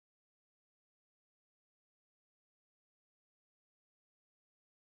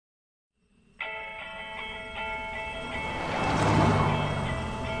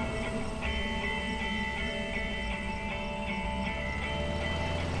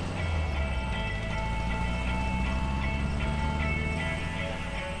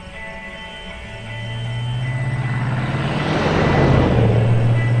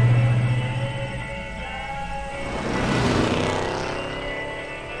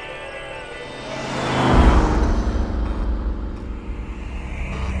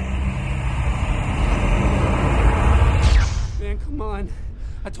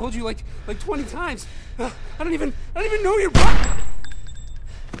told you like 20 times. I don't even know your brother.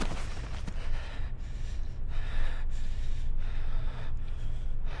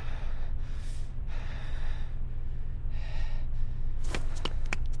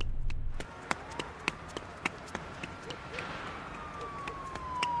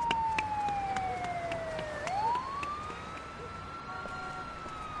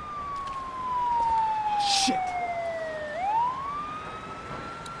 Shit!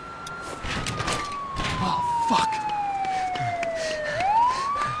 Oh, fuck!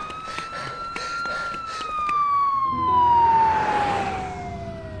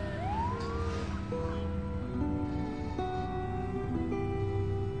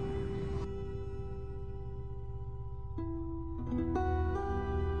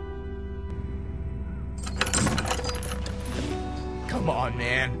 Come on,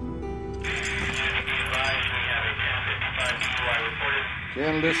 man.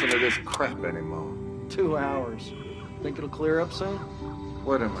 Can't listen to this crap anymore. 2 hours. Think it'll clear up soon?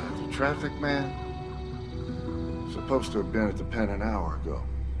 What am I, the traffic man? Supposed to have been at the pen an hour ago.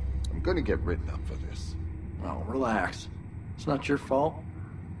 I'm gonna get written up for this. Oh, relax. It's not your fault.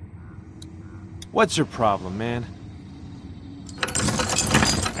 What's your problem, man?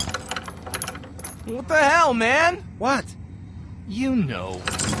 What the hell, man? What? You know.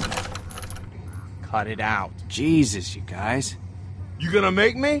 Cut it out. Jesus, you guys. You gonna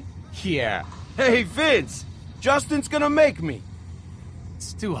make me? Yeah, Hey, Vince! Justin's gonna make me!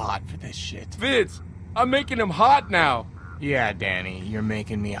 it's too hot for this shit. Vince, I'm making him hot now! Yeah, Danny, you're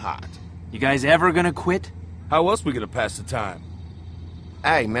making me hot. You guys ever gonna quit? How else we gonna pass the time?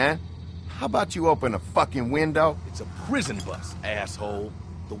 Hey, man. How about you open a fucking window? It's a prison bus, asshole.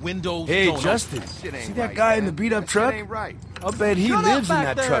 The windows Hey, don't Justin, Shit ain't see that right, guy in man. the beat-up That truck? shit ain't right. I'll bet he Shut up lives in back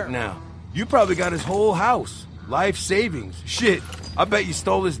that there. truck now. You probably got his whole house. Life savings. Shit, I bet you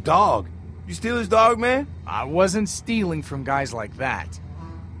stole his dog. You steal his dog, man? I wasn't stealing from guys like that.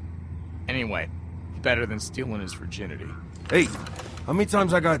 Anyway, better than stealing his virginity. Hey, how many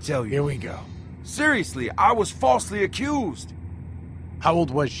times I gotta tell you? Here we go. Seriously, I was falsely accused. How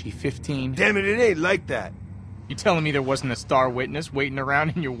old was she, 15? Damn it, it ain't like that. You telling me there wasn't a star witness waiting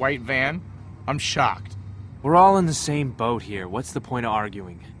around in your white van? I'm shocked. We're all in the same boat here. What's the point of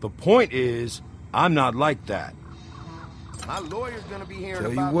arguing? The point is, I'm not like that. My lawyer's gonna be hearing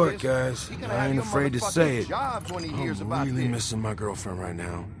Tell you about what, this. guys, He gonna I have ain't your afraid to motherfucking say it. jobs when he hears I'm about really this. missing my girlfriend right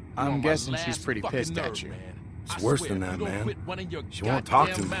now. I'm guessing she's pretty pissed at you. It's worse than that, man. She won't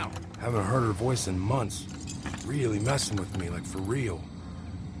talk to me. Haven't heard her voice in months. Really messing with me, like for real.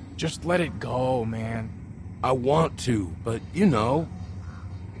 Just let it go, man. I want to, but you know,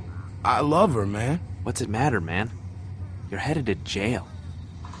 I love her, man. What's it matter, man? You're headed to jail.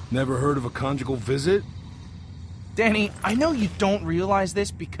 Never heard of a conjugal visit? Danny, I know you don't realize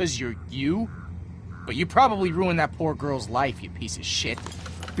this because you're you, but you probably ruined that poor girl's life, you piece of shit.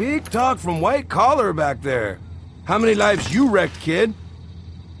 Big talk from white collar back there. How many lives you wrecked, kid?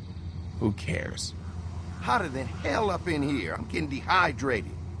 Who cares? Hotter than hell up in here. I'm getting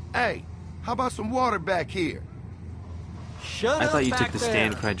dehydrated. Hey, how about some water back here? Shut I up thought you back took the stand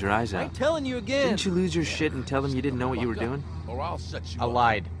and there. cried your eyes I'm out. telling you again. Didn't you lose your shit and tell them you didn't know what you were doing? Or I'll shut you I up.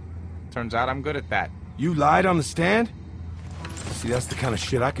 lied. Turns out I'm good at that. You lied on the stand? See, that's the kind of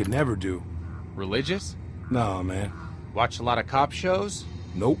shit I could never do. Religious? Nah, man. Watch a lot of cop shows?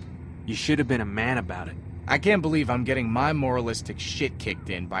 Nope. You should have been a man about it. I can't believe I'm getting my moralistic shit kicked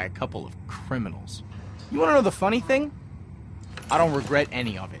in by a couple of criminals. You wanna know the funny thing? I don't regret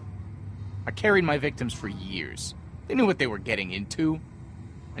any of it. I carried my victims for years. They knew what they were getting into.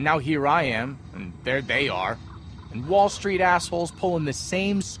 And now here I am, and there they are. And Wall Street assholes pulling the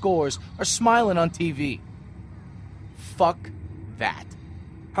same scores are smiling on TV. Fuck that.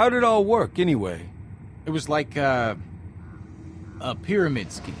 How'd it all work, anyway? It was like a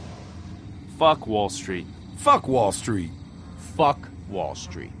pyramid scheme. Fuck Wall Street. Fuck Wall Street. Fuck Wall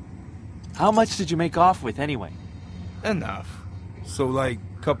Street. How much did you make off with anyway? Enough. So, like,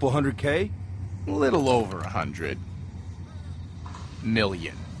 couple $100K? A little over 100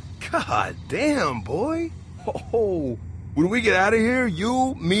 million. God damn, boy. Oh, when we get out of here,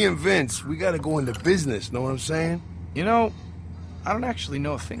 you, me, and Vince, we gotta go into business, know what I'm saying? You know, I don't actually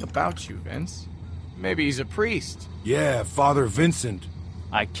know a thing about you, Vince. Maybe he's a priest. Yeah, Father Vincent.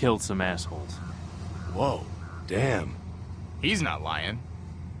 I killed some assholes. Whoa. Damn. He's not lying.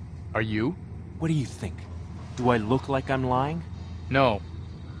 Are you? What do you think? Do I look like I'm lying? No.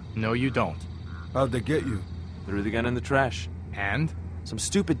 No, you don't. How'd they get you? Threw the gun in the trash. And? Some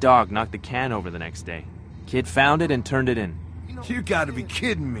stupid dog knocked the can over the next day. Kid found it and turned it in. You gotta be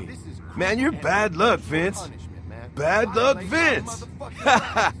kidding me. Man, you're bad luck, Vince. Bad luck, Vince.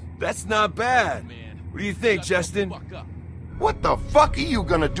 That's not bad. What do you think, Justin? What the fuck are you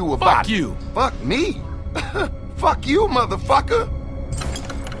gonna do about it? Fuck you. Fuck me? Fuck you, motherfucker.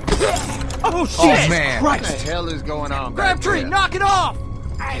 Oh, shit! Oh, man. What the hell is going on back Crabtree, there? knock it off!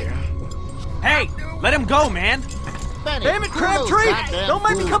 Hey, let him go, man. Damn it, Crabtree! Don't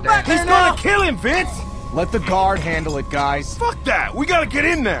make me come back He's here now! gonna kill him, Vince! Let the guard handle it, guys. Fuck that! We gotta get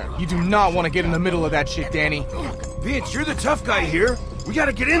in there! You do not want to get in the middle of that shit, Danny. Vince, you're the tough guy here. We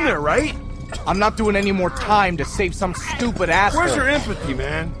gotta get in there, right? I'm not doing any more time to save some stupid asshole. Where's your empathy,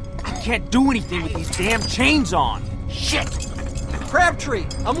 man? I can't do anything with these damn chains on. Shit! Crabtree,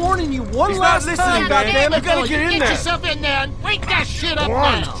 I'm warning you one He's last not time, listening, man. goddammit! We gotta get in there. yourself in there and wake that shit up Go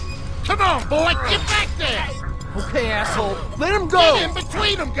on. now! Come on, boy, get back there! Okay, asshole, let him go! Get in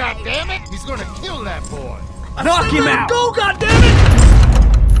between them, goddammit! He's gonna kill that boy! Knock him Let him out. go, goddammit!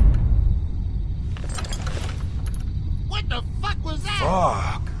 What the fuck was that?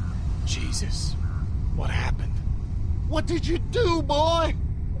 Fuck. Jesus. What happened? What did you do, boy?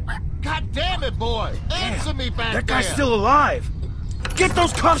 God damn it, boy! Answer me back That there! guy's still alive. Get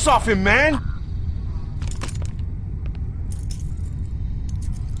those cuffs off him, man!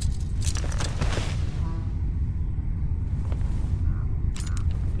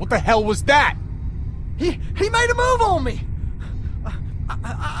 What the hell was that? He made a move on me!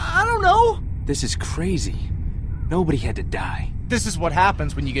 I don't know! This is crazy. Nobody had to die. This is what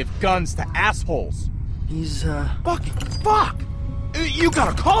happens when you give guns to assholes. He's, Fuck! You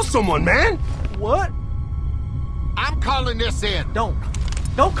gotta call someone, man! what? I'm calling this in! Don't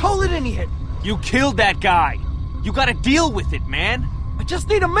call it in yet! You killed that guy. You gotta deal with it, man. I just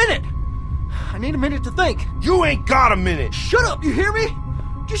need a minute! I need a minute to think. You ain't got a minute! Shut up, you hear me?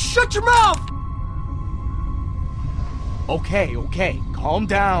 Just shut your mouth! Okay. Calm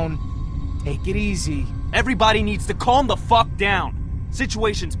down. Take it easy. Everybody needs to calm the fuck down.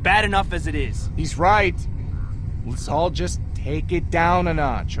 Situation's bad enough as it is. He's right. Let's all just take it down a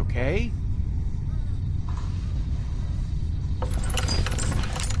notch, okay?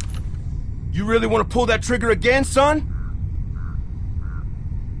 You really want to pull that trigger again, son?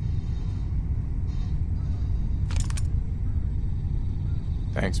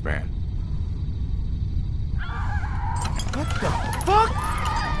 Thanks, man. What the fuck?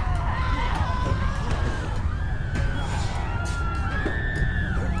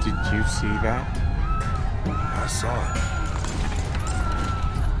 Did you see that? I saw it.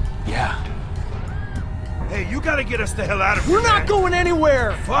 Yeah. Hey, you gotta get us the hell out of here, We're not man. going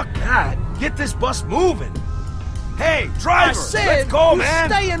anywhere! Fuck that. Get this bus moving. Hey, driver, I said let's go, we're man.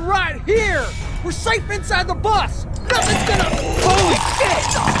 staying right here! We're safe inside the bus! Nothing's gonna... Holy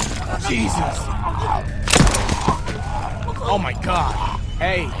shit! Jesus! Oh my god.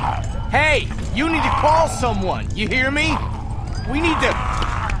 Hey, you need to call someone. You hear me? We need to...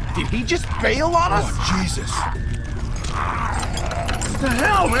 Did he just bail on us? Oh, Jesus. What the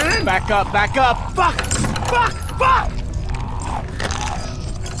hell, man? Back up. Fuck!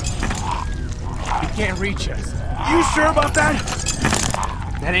 He can't reach us. You sure about that?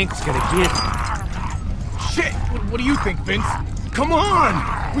 That ain't gonna get. Shit! What do you think, Vince? Come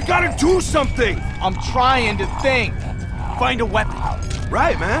on! We gotta do something! I'm trying to think. Find a weapon.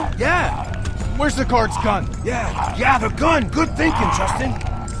 Right, man? Yeah. Where's the guard's gun? Yeah, the gun. Good thinking, Justin.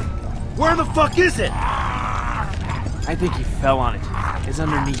 Where the fuck is it? I think he fell on it. It's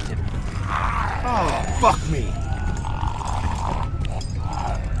underneath him. Oh, fuck me.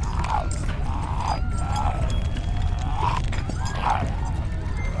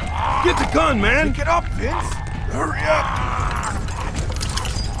 Get the gun, man! Pick it up, Vince! Hurry up!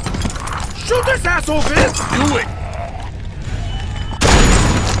 Shoot this asshole, Vince! Do it!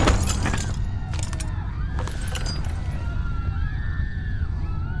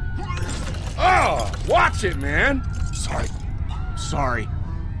 Oh, watch it, man! Sorry.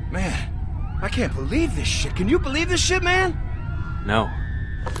 Man, I can't believe this shit. Can you believe this shit, man? No.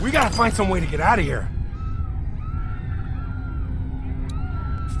 We gotta find some way to get out of here.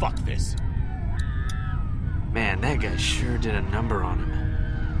 Fuck this. Man, that guy sure did a number on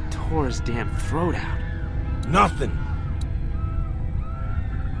him. Tore his damn throat out. Nothing.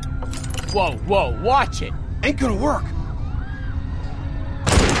 Whoa, watch it. Ain't gonna work.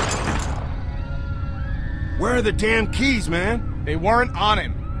 Where are the damn keys, man? They weren't on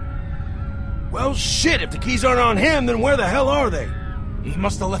him. Well, shit, if the keys aren't on him, then where the hell are they? He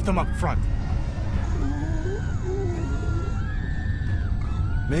must have left them up front.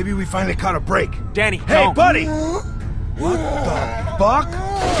 Maybe we finally caught a break. Danny, Hey, no. buddy! What the fuck?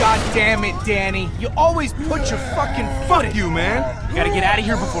 God damn it, Danny. You always put your fucking foot in. You, man. We gotta get out of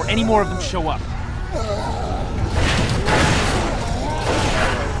here before any more of them show up.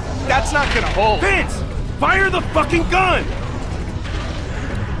 That's not gonna hold. Vince! Fire the fucking gun!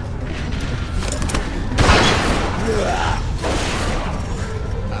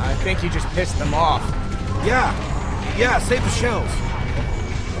 I think you just pissed them off. Yeah, save the shells.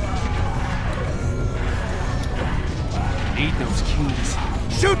 Need those keys.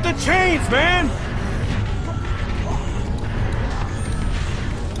 Shoot the chains, man!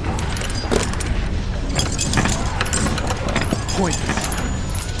 Point.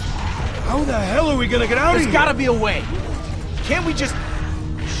 How the hell are we gonna get out of There's here? gotta be a way. Can't we just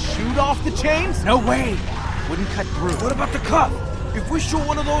shoot off the chains? No way. Wouldn't cut through. What about the cuff? If we shoot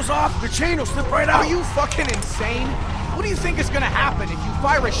one of those off, the chain will slip right out. Are you fucking insane? What do you think is gonna happen if you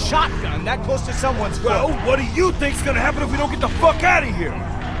fire a shotgun that close to someone's foot? Well, what do you think's gonna happen if we don't get the fuck out of here?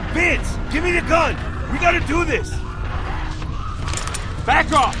 Vince, give me the gun. We gotta do this.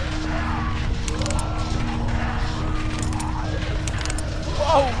 Back off.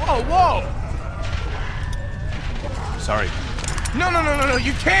 Whoa, whoa, whoa! Sorry. No,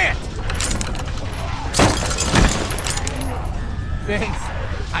 you can't! Vince,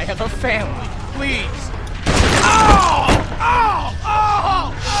 I have a family. Please. Oh!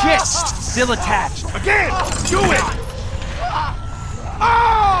 Shit! Still attached. Again! Do it!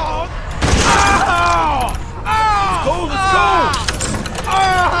 Oh!